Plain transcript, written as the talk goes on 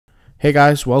Hey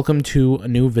guys, welcome to a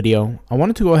new video. I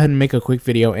wanted to go ahead and make a quick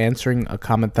video answering a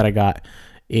comment that I got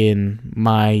in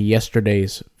my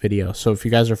yesterday's video. So if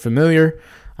you guys are familiar,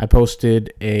 I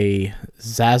posted a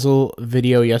Zazzle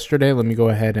video yesterday. Let me go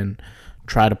ahead and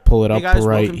try to pull it up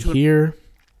right here.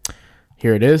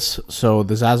 Here it is. So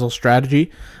the Zazzle strategy.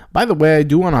 By the way, I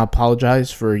do want to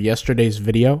apologize for yesterday's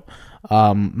video.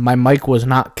 My mic was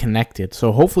not connected,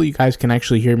 so hopefully you guys can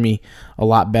actually hear me a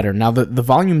lot better. Now the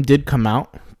volume did come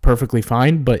out perfectly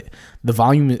fine, but the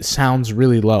volume sounds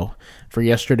really low for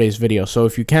yesterday's video. So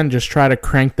if you can, just try to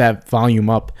crank that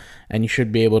volume up and you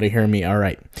should be able to hear me all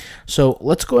right. So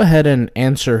let's go ahead and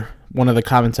answer one of the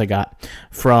comments I got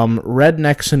from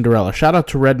Redneck Cinderella. Shout out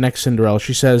to Redneck Cinderella.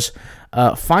 She says,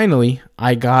 finally,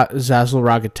 I got Zazzle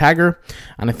Rocket Tagger,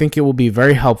 and I think it will be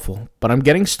very helpful, but I'm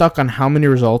getting stuck on how many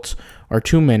results are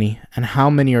too many and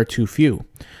how many are too few.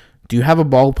 Do you have a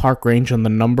ballpark range on the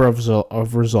number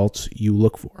of results you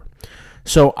look for?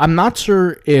 So I'm not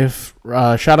sure if,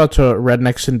 shout out to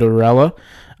Redneck Cinderella.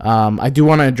 I do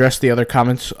want to address the other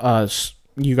comments.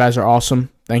 You guys are awesome.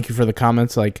 Thank you for the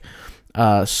comments. Like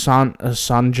Sanja.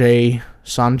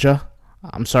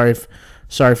 I'm sorry if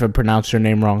I pronounced your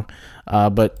name wrong,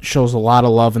 but shows a lot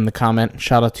of love in the comment.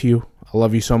 Shout out to you. I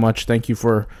love you so much. Thank you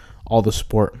for all the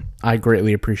support. I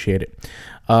greatly appreciate it.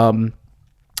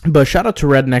 But shout out to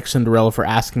Redneck Cinderella for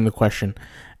asking the question.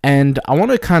 And I want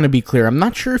to kind of be clear. I'm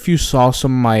not sure if you saw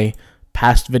some of my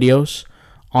past videos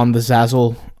on the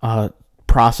Zazzle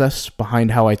process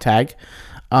behind how I tag.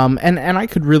 And I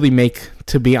could really make,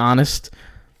 to be honest,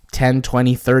 10,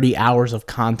 20, 30 hours of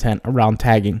content around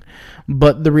tagging.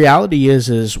 But the reality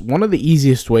is one of the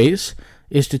easiest ways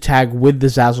is to tag with the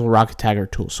Zazzle Rocket Tagger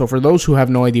tool. So for those who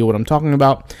have no idea what I'm talking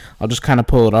about, I'll just kind of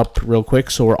pull it up real quick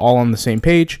so we're all on the same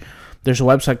page. There's a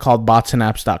website called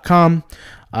botsandapps.com.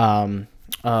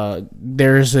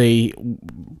 There's a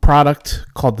product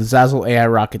called the Zazzle AI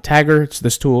Rocket Tagger. It's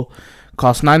this tool. It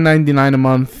costs $9.99 a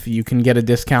month. You can get a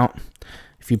discount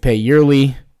if you pay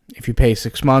yearly. If you pay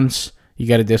 6 months, you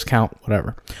get a discount,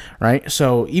 whatever, right?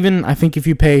 So even I think if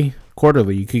you pay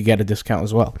quarterly, you could get a discount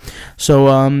as well. So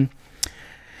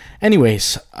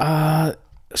anyways,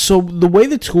 so the way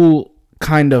the tool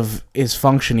kind of is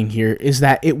functioning here is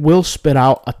that it will spit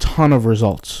out a ton of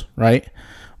results, right?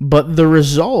 But the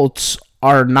results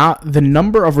are not, the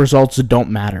number of results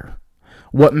don't matter.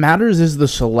 What matters is the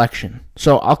selection.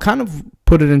 So I'll kind of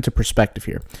put it into perspective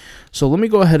here. So let me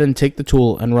go ahead and take the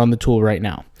tool and run the tool right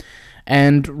now.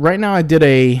 And right now I did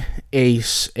a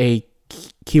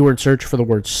keyword search for the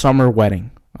word summer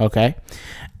wedding, okay?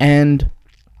 And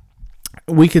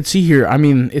we could see here, I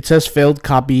mean, it says failed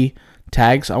copy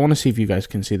tags. I want to see if you guys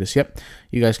can see this. Yep,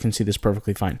 you guys can see this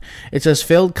perfectly fine. It says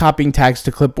failed copying tags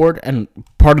to clipboard, and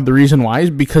part of the reason why is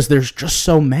because there's just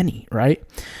so many, right?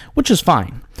 Which is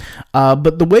fine.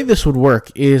 But the way this would work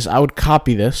is I would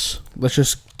copy this. Let's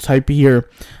just type here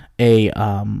a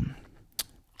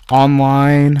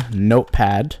online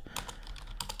notepad,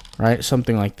 right?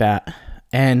 Something like that,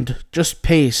 and just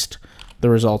paste the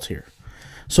results here.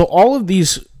 So all of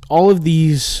these,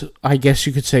 I guess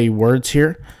you could say words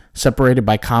here, separated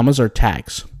by commas, are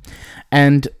tags.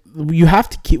 And you have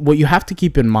to keep, what you have to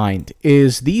keep in mind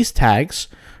is these tags,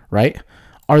 right,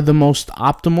 are the most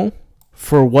optimal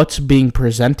for what's being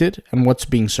presented and what's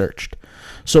being searched.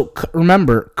 So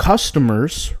remember,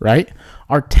 customers, right,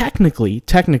 are technically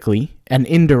and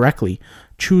indirectly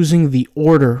choosing the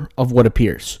order of what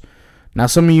appears. Now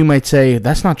some of you might say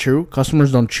that's not true.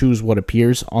 Customers don't choose what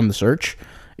appears on the search.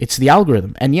 It's the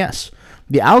algorithm. And yes,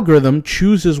 the algorithm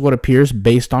chooses what appears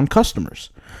based on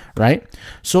customers, right?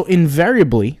 So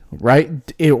invariably,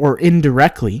 right, or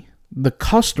indirectly, the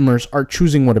customers are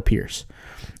choosing what appears.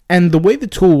 And the way the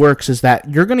tool works is that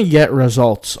you're going to get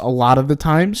results a lot of the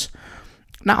times.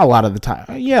 Not a lot of the time.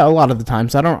 Yeah, a lot of the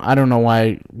times. I don't know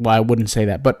why I wouldn't say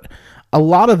that, but a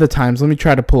lot of the times, let me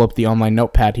try to pull up the online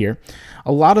notepad here.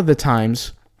 A lot of the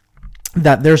times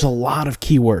that there's a lot of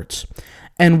keywords.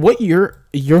 And what your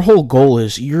whole goal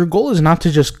is not to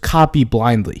just copy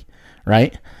blindly,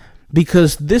 right?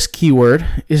 Because this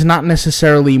keyword is not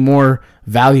necessarily more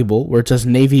valuable, where it says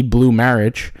navy blue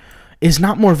marriage, is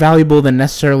not more valuable than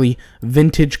necessarily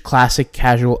vintage classic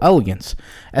casual elegance.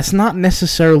 It's not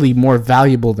necessarily more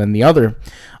valuable than the other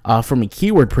from a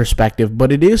keyword perspective,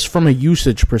 but it is from a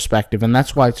usage perspective, and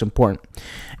that's why it's important.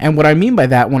 And what I mean by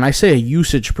that, when I say a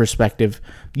usage perspective,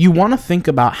 you want to think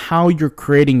about how you're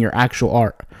creating your actual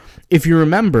art. If you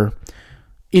remember,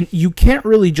 you can't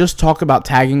really just talk about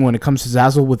tagging when it comes to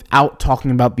Zazzle without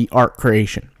talking about the art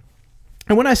creation.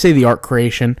 And when I say the art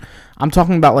creation, I'm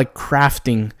talking about like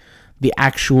crafting the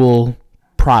actual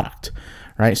product,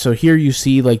 right? So here you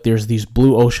see like there's these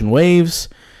blue ocean waves,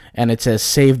 and it says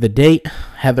save the date.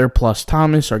 Heather plus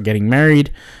Thomas are getting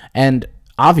married, and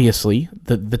obviously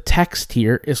the text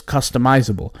here is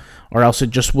customizable, or else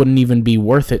it just wouldn't even be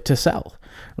worth it to sell,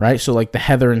 right? So like the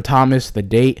Heather and Thomas, the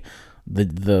date,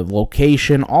 the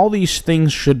location, all these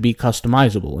things should be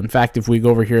customizable. In fact, if we go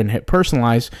over here and hit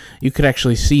personalize, you could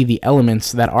actually see the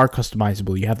elements that are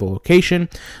customizable. You have the location,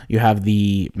 you have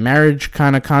the marriage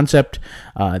kind of concept,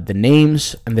 the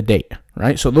names, and the date,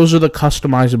 right? So those are the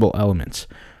customizable elements.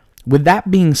 With that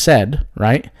being said,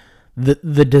 right,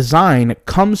 the design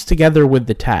comes together with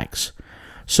the tags.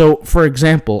 So for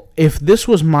example, if this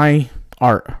was my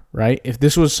art, right, if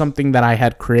this was something that I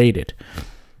had created,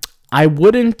 I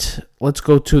wouldn't, let's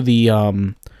go to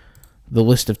the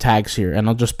list of tags here, and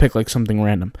I'll just pick like something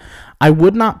random. I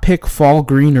would not pick fall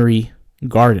greenery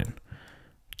garden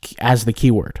as the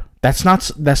keyword. That's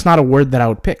not a word that I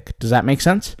would pick. Does that make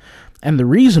sense? And the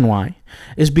reason why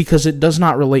is because it does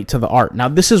not relate to the art. Now,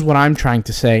 this is what I'm trying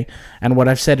to say and what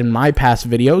I've said in my past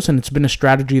videos, and it's been a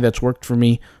strategy that's worked for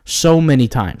me so many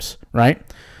times, right?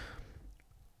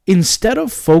 Instead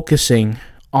of focusing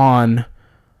on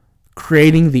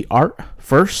creating the art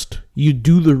first, you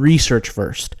do the research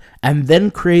first and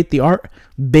then create the art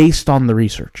based on the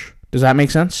research. Does that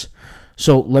make sense?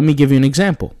 So let me give you an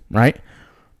example, right?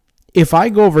 If I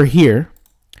go over here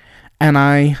and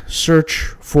I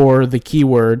search for the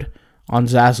keyword on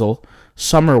Zazzle,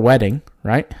 summer wedding,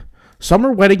 right?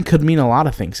 Summer wedding could mean a lot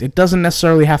of things. It doesn't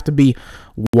necessarily have to be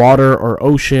water or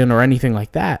ocean or anything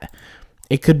like that.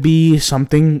 It could be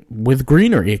something with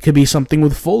greenery. It could be something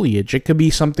with foliage. It could be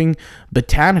something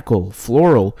botanical,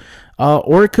 floral,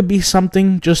 or it could be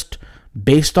something just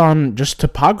based on just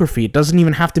topography. It doesn't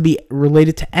even have to be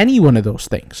related to any one of those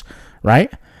things,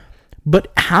 right?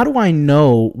 But how do I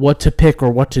know what to pick or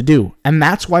what to do? And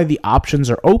that's why the options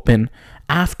are open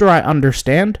after I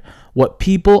understand what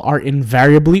people are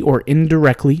invariably or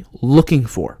indirectly looking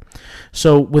for.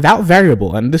 So without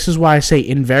variable, and this is why I say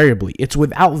invariably, it's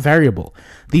without variable.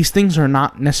 These things are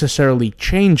not necessarily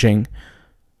changing,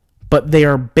 but they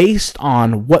are based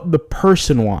on what the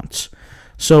person wants.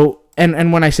 So,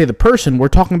 and when I say the person, we're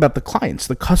talking about the clients,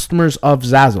 the customers of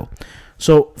Zazzle.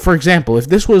 So, for example, if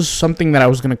this was something that I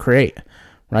was going to create,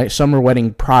 right, summer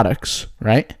wedding products,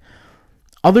 right,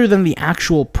 other than the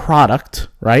actual product,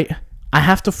 right, I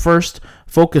have to first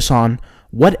focus on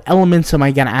what elements am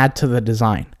I going to add to the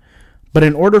design. But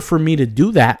in order for me to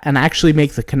do that and actually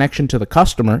make the connection to the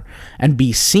customer and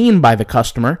be seen by the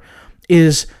customer,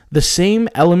 is the same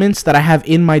elements that I have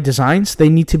in my designs, they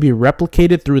need to be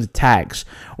replicated through the tags,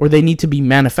 or they need to be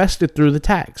manifested through the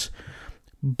tags.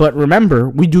 But remember,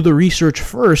 we do the research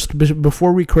first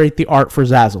before we create the art for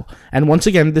Zazzle. And once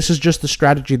again, this is just a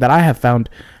strategy that I have found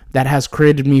that has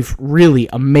created me really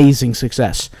amazing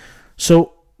success.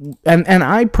 So, and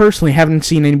I personally haven't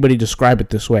seen anybody describe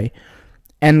it this way.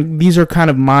 And these are kind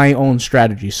of my own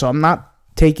strategies. So I'm not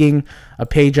taking a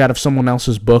page out of someone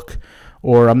else's book,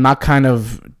 or I'm not kind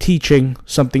of teaching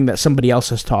something that somebody else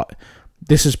has taught.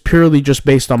 This is purely just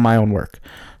based on my own work.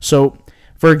 So,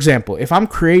 for example, if I'm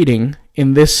creating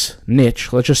in this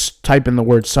niche, let's just type in the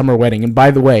word summer wedding. And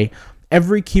by the way,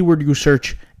 every keyword you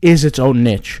search is its own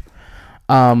niche.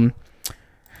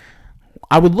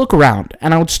 I would look around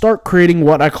and I would start creating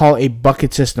what I call a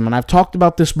bucket system. And I've talked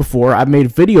about this before. I've made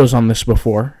videos on this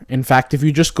before. In fact, if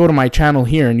you just go to my channel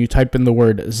here and you type in the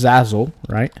word Zazzle,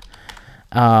 right?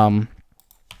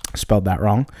 Spelled that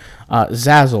wrong.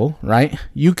 Zazzle, right?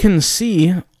 You can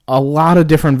see a lot of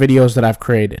different videos that I've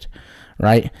created,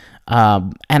 right?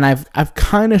 And I've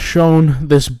kind of shown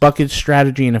this bucket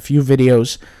strategy in a few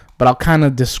videos, but I'll kind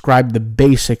of describe the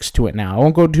basics to it now. I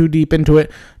won't go too deep into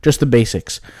it, just the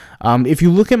basics. If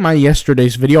you look at my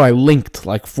yesterday's video, I linked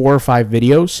like 4 or 5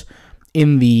 videos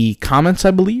in the comments,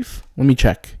 I believe. Let me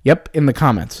check. Yep, in the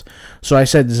comments. So I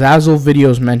said Zazzle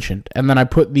videos mentioned, and then I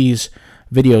put these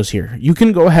videos here. You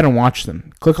can go ahead and watch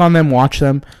them. Click on them, watch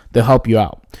them. They'll help you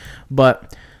out.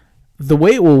 But the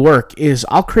way it will work is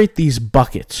I'll create these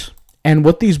buckets. And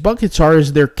what these buckets are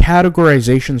is they're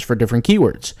categorizations for different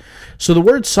keywords. So the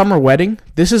word summer wedding,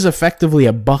 this is effectively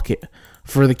a bucket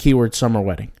for the keyword summer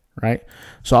wedding, right?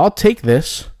 So I'll take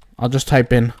this, I'll just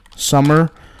type in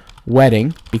summer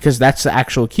wedding because that's the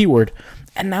actual keyword.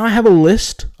 And now I have a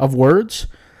list of words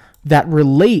that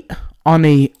relate on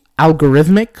a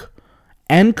algorithmic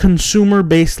and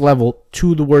consumer-based level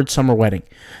to the word summer wedding.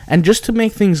 And just to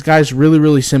make things, guys, really,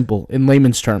 really simple in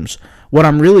layman's terms, what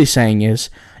I'm really saying is,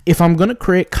 if I'm going to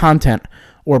create content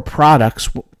or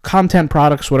products,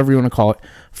 whatever you want to call it,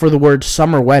 for the word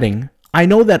summer wedding, I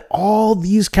know that all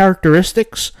these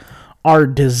characteristics are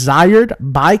desired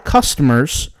by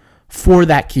customers for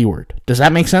that keyword. Does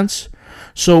that make sense?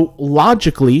 So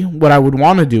logically, what I would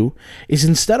want to do is,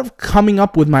 instead of coming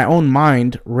up with my own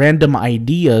mind random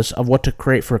ideas of what to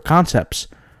create for concepts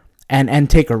and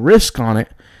take a risk on it,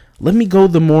 let me go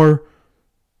the more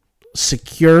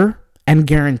secure and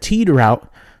guaranteed route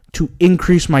to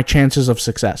increase my chances of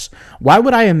success. Why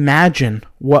would I imagine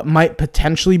what might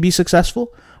potentially be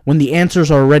successful when the answers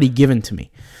are already given to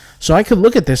me? So I could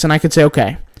look at this and I could say,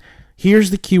 okay,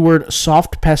 here's the keyword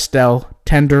soft pastel,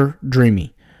 tender,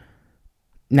 dreamy.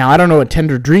 Now, I don't know what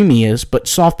tender, dreamy is, but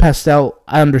soft pastel,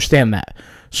 I understand that.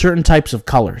 Certain types of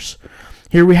colors.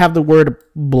 Here we have the word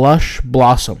blush,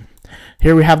 blossom.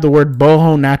 Here we have the word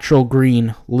boho, natural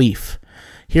green, leaf.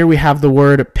 Here we have the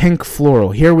word pink,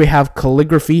 floral. Here we have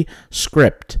calligraphy,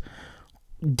 script.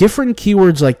 Different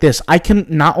keywords like this, I can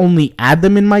not only add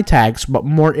them in my tags, but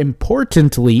more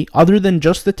importantly, other than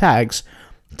just the tags,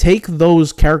 take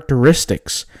those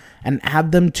characteristics and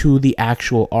add them to the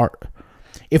actual art.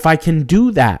 If I can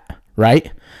do that,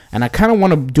 right? And I kind of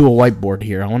want to do a whiteboard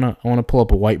here. I want to pull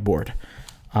up a whiteboard.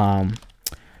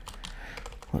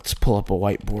 Let's pull up a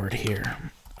whiteboard here.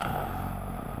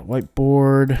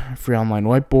 Whiteboard, free online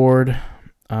whiteboard.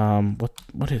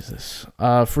 What is this?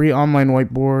 Free online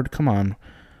whiteboard. Come on,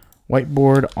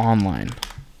 whiteboard online.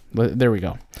 There we go.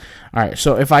 All right.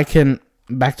 So if I can,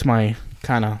 back to my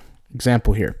kind of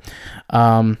example here.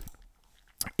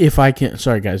 If I can,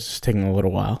 sorry guys, it's taking a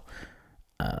little while.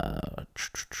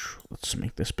 Let's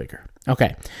make this bigger.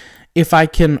 Okay. If I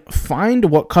can find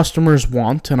what customers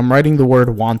want, and I'm writing the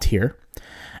word want here,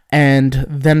 and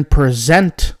then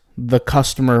present the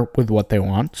customer with what they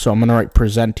want. So I'm going to write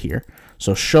present here.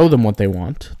 So show them what they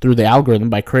want through the algorithm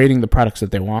by creating the products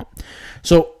that they want.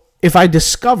 So if I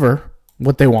discover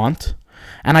what they want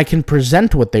and I can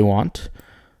present what they want,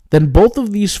 then both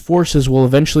of these forces will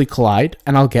eventually collide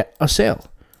and I'll get a sale,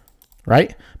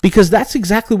 right? Because that's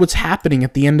exactly what's happening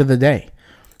at the end of the day.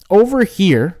 Over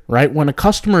here, right, when a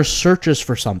customer searches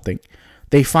for something,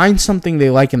 they find something they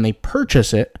like and they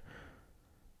purchase it,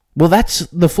 well, that's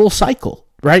the full cycle,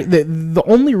 right? The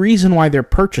only reason why they're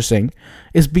purchasing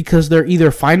is because they're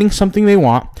either finding something they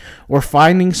want or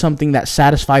finding something that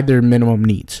satisfied their minimum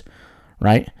needs,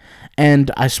 right?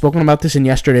 And I've spoken about this in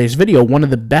yesterday's video. One of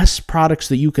the best products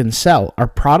that you can sell are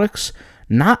products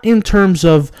not in terms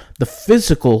of the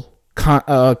physical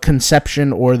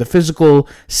conception or the physical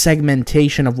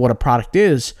segmentation of what a product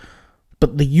is,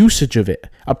 but the usage of it.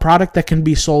 A product that can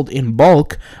be sold in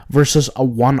bulk versus a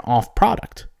one-off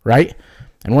product, right?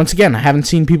 And once again, I haven't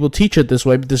seen people teach it this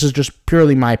way, but this is just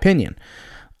purely my opinion.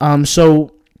 And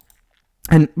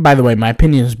by the way, my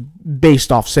opinion is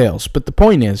based off sales, but the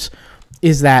point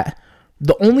is that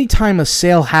the only time a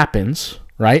sale happens,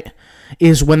 right,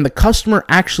 is when the customer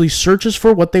actually searches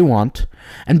for what they want,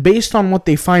 and based on what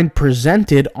they find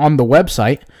presented on the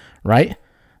website, right,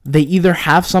 they either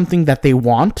have something that they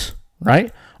want,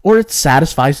 right, or it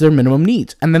satisfies their minimum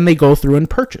needs, and then they go through and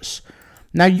purchase.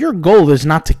 Now, your goal is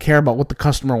not to care about what the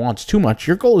customer wants too much.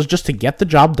 Your goal is just to get the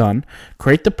job done,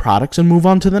 create the products, and move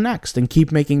on to the next, and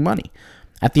keep making money.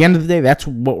 At the end of the day, that's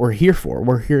what we're here for.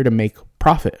 We're here to make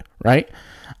profit, right?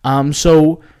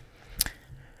 So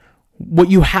what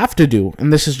you have to do,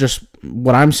 and this is just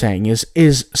what I'm saying,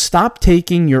 is stop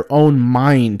taking your own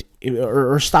mind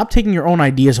or stop taking your own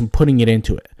ideas and putting it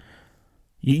into it.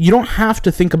 You don't have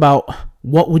to think about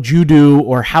what would you do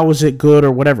or how is it good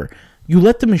or whatever. You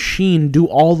let the machine do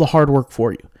all the hard work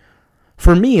for you.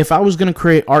 For me, if I was going to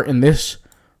create art in this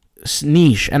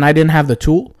niche and I didn't have the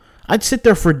tool, I'd sit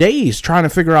there for days trying to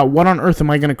figure out what on earth am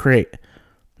I going to create,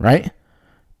 right?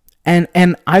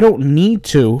 And I don't need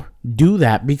to do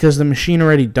that because the machine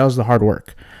already does the hard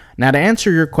work. Now, to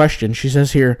answer your question, she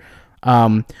says here,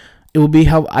 it will be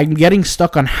how I'm getting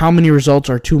stuck on how many results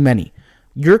are too many.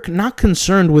 You're not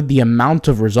concerned with the amount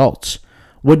of results.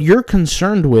 What you're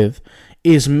concerned with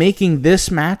is making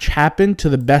this match happen to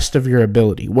the best of your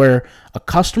ability, where a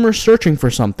customer's searching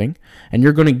for something and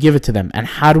you're going to give it to them. And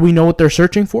how do we know what they're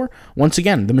searching for? Once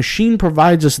again, the machine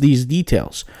provides us these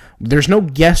details. There's no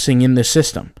guessing in this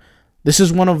system. This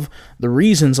is one of the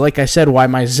reasons, like I said, why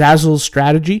my Zazzle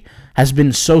strategy has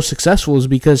been so successful, is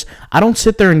because I don't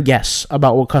sit there and guess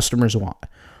about what customers want.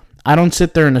 I don't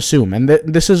sit there and assume. And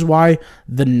this is why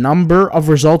the number of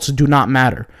results do not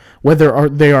matter. Whether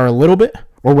they are a little bit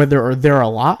or whether they're a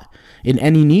lot in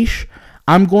any niche,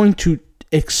 I'm going to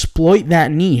exploit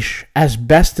that niche as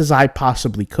best as I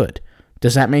possibly could.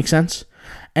 Does that make sense?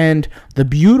 And the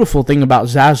beautiful thing about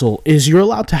Zazzle is you're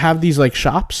allowed to have these like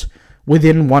shops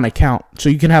within one account. So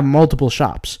you can have multiple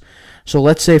shops. So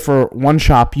let's say for one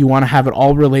shop, you want to have it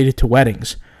all related to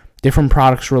weddings. Different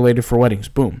products related for weddings.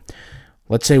 Boom.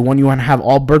 Let's say when you want to have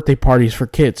all birthday parties for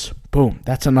kids. Boom.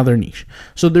 That's another niche.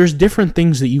 So there's different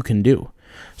things that you can do.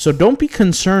 So don't be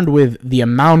concerned with the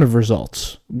amount of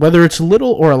results. Whether it's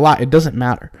little or a lot, it doesn't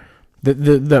matter.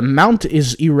 The amount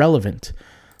is irrelevant.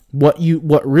 What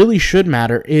really should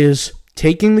matter is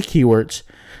taking the keywords,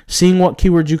 seeing what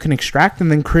keywords you can extract,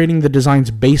 and then creating the designs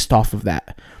based off of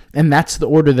that. And that's the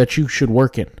order that you should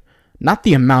work in, not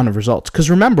the amount of results. Because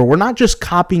remember, we're not just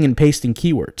copying and pasting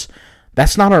keywords.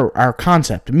 That's not our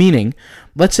concept. Meaning,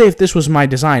 let's say if this was my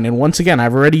design, and once again,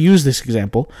 I've already used this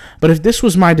example, but if this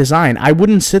was my design, I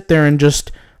wouldn't sit there and just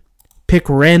pick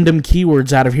random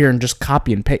keywords out of here and just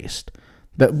copy and paste.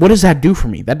 What does that do for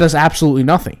me? That does absolutely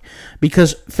nothing.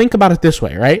 Because think about it this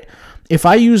way, right? If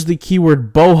I use the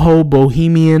keyword boho,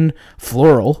 bohemian,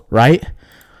 floral, right?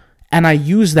 And I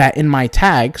use that in my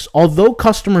tags, although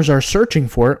customers are searching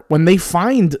for it, when they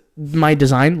find my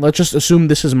design, let's just assume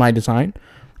this is my design,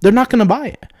 they're not going to buy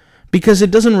it because it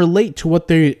doesn't relate to what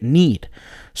they need.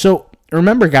 So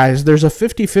remember, guys, there's a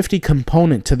 50-50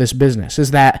 component to this business, is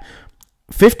that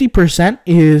 50%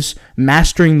 is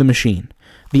mastering the machine,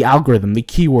 the algorithm, the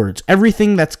keywords,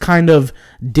 everything that's kind of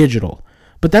digital.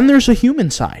 But then there's a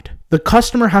human side. The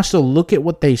customer has to look at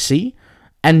what they see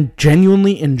and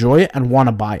genuinely enjoy it and want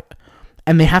to buy it.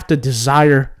 And they have to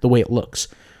desire the way it looks.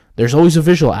 There's always a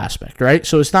visual aspect, right?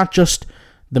 So it's not just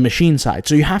the machine side.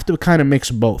 So you have to kind of mix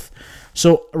both.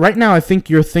 So right now, I think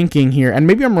you're thinking here, and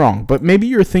maybe I'm wrong, but maybe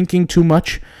you're thinking too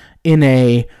much in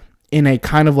a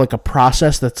kind of like a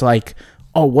process that's like,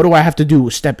 oh, what do I have to do?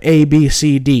 Step A, B,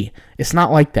 C, D. It's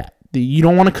not like that. You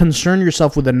don't want to concern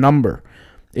yourself with a number.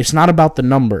 It's not about the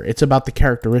number. It's about the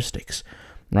characteristics,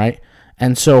 right?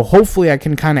 And so hopefully I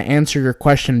can kind of answer your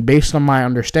question based on my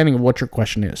understanding of what your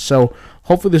question is. So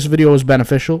hopefully this video was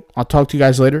beneficial. I'll talk to you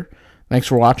guys later. Thanks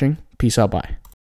for watching. Peace out. Bye.